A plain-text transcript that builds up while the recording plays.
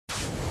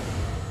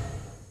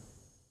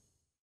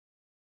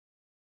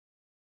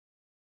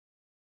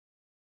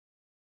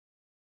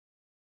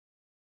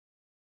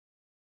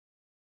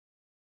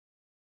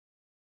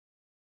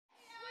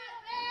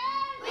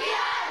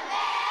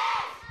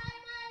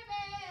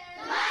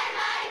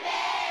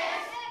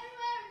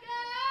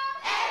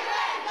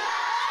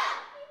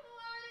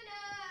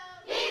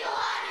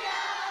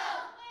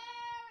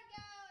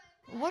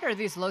are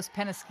these Los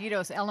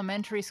Penasquitos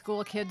elementary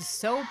school kids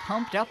so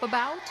pumped up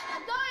about?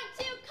 I'm going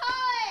to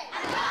college!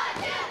 I'm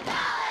going to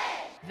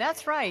college!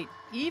 That's right.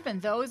 Even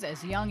those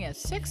as young as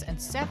 6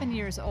 and 7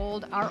 years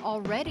old are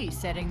already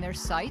setting their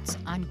sights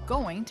on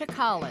going to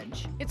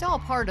college. It's all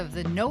part of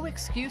the No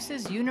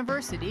Excuses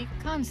University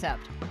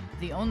concept,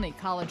 the only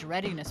college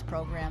readiness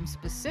program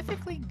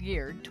specifically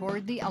geared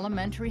toward the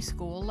elementary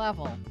school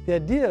level. The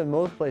idea in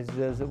most places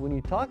is that when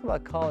you talk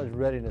about college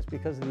readiness,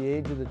 because of the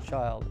age of the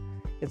child,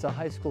 it's a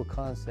high school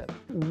concept.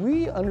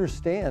 We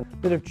understand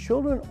that if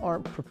children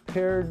aren't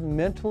prepared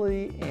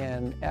mentally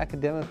and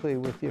academically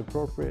with the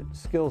appropriate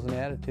skills and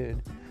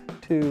attitude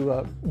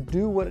to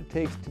do what it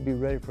takes to be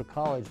ready for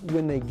college,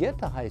 when they get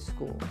to high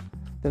school,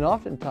 then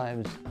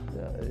oftentimes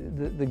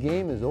the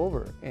game is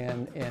over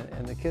and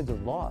the kids are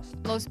lost.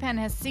 Los Pen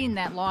has seen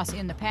that loss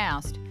in the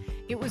past.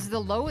 It was the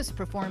lowest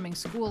performing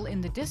school in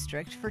the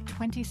district for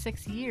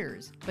 26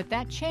 years, but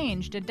that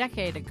changed a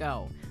decade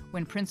ago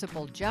when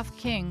Principal Jeff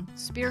King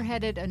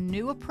spearheaded a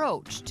new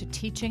approach to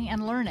teaching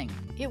and learning.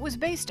 It was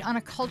based on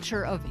a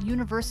culture of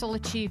universal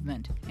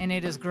achievement, and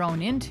it has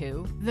grown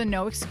into the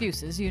No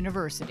Excuses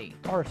University.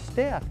 Our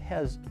staff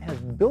has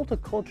built a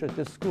culture at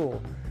this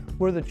school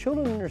where the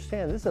children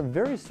understand this is a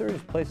very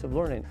serious place of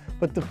learning.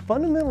 But the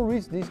fundamental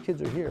reason these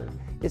kids are here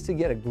is to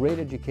get a great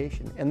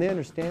education, and they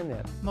understand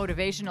that.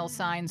 Motivational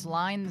signs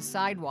line the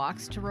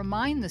sidewalks to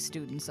remind the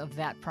students of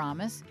that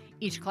promise.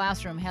 Each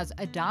classroom has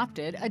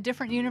adopted a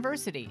different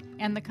university,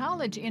 and the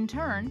college, in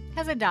turn,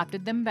 has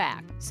adopted them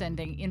back,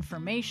 sending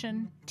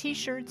information,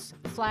 t-shirts,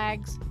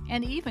 flags,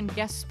 and even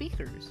guest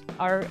speakers.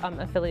 Our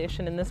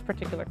affiliation in this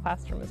particular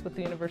classroom is with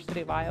the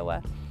University of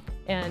Iowa,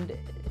 and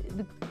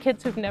the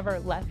kids who've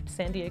never left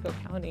San Diego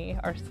County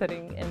are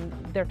sitting and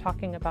they're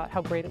talking about how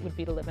great it would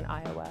be to live in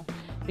Iowa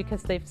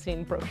because they've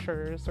seen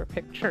brochures or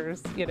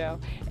pictures, you know,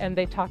 and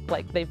they talk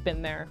like they've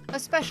been there. A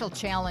special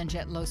challenge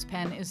at Los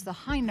Pen is the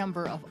high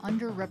number of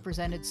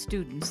underrepresented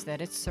students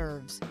that it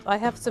serves. I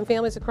have some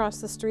families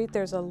across the street.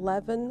 There's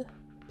 11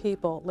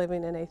 people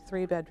living in a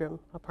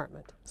 3-bedroom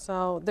apartment.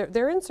 So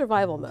they're in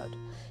survival mode.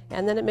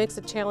 And then it makes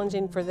it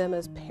challenging for them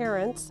as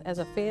parents, as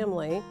a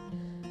family,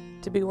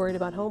 to be worried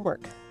about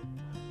homework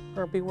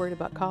or be worried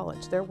about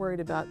college. They're worried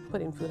about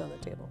putting food on the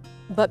table.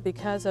 But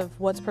because of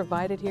what's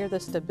provided here,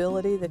 the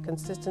stability, the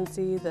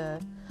consistency,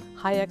 the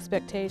high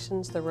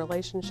expectations, the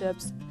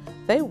relationships,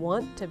 they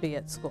want to be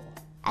at school.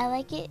 I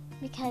like it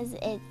because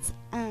it's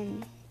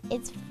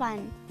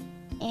fun,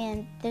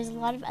 and there's a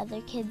lot of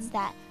other kids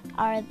that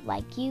are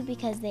like you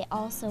because they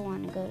also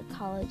want to go to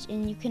college,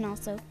 and you can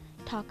also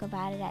talk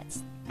about it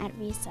at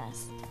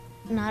recess.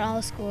 Not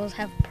all schools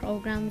have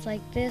programs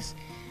like this,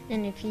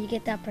 and if you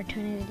get the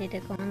opportunity to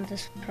go on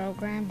this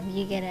program,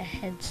 you get a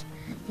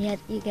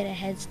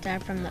head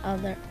start from the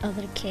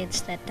other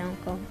kids that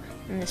don't go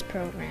in this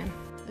program.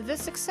 The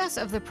success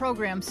of the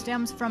program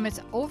stems from its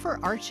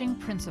overarching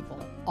principle.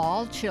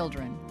 All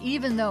children,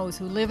 even those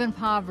who live in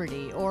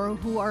poverty or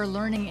who are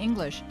learning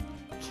English,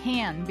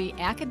 can be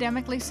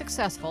academically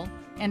successful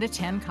and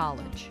attend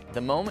college. The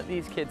moment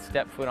these kids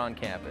step foot on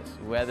campus,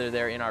 whether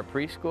they're in our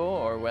preschool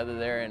or whether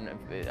they're in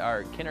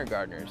our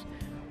kindergartners,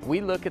 we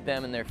look at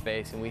them in their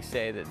face and we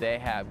say that they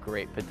have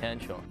great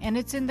potential. And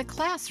it's in the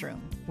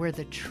classroom where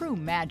the true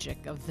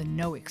magic of the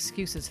No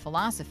Excuses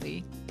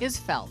philosophy is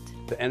felt.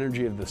 The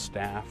energy of the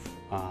staff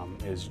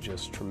is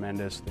just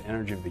tremendous. The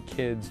energy of the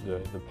kids, the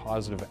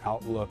positive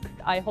outlook.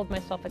 I hold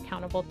myself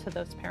accountable to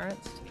those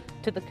parents,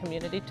 to the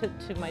community,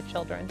 to my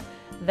children,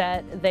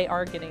 that they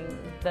are getting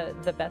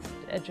the best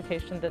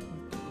education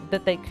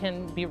that they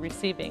can be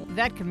receiving.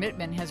 That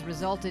commitment has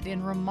resulted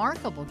in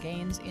remarkable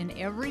gains in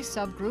every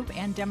subgroup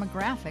and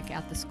demographic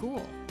at the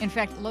school. In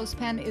fact, Los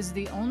Pen is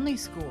the only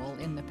school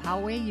in the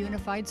Poway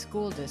Unified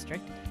School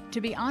District to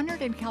be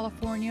honored in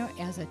California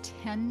as a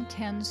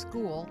 1010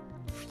 school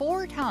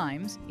 4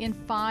 times in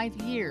 5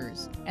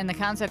 years. And the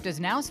concept is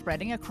now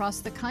spreading across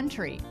the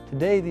country.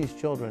 Today, these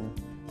children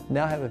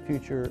now have a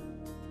future,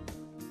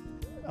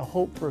 a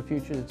hope for a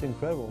future that's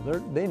incredible.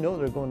 They know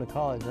they're going to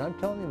college, and I'm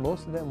telling you,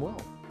 most of them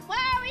will.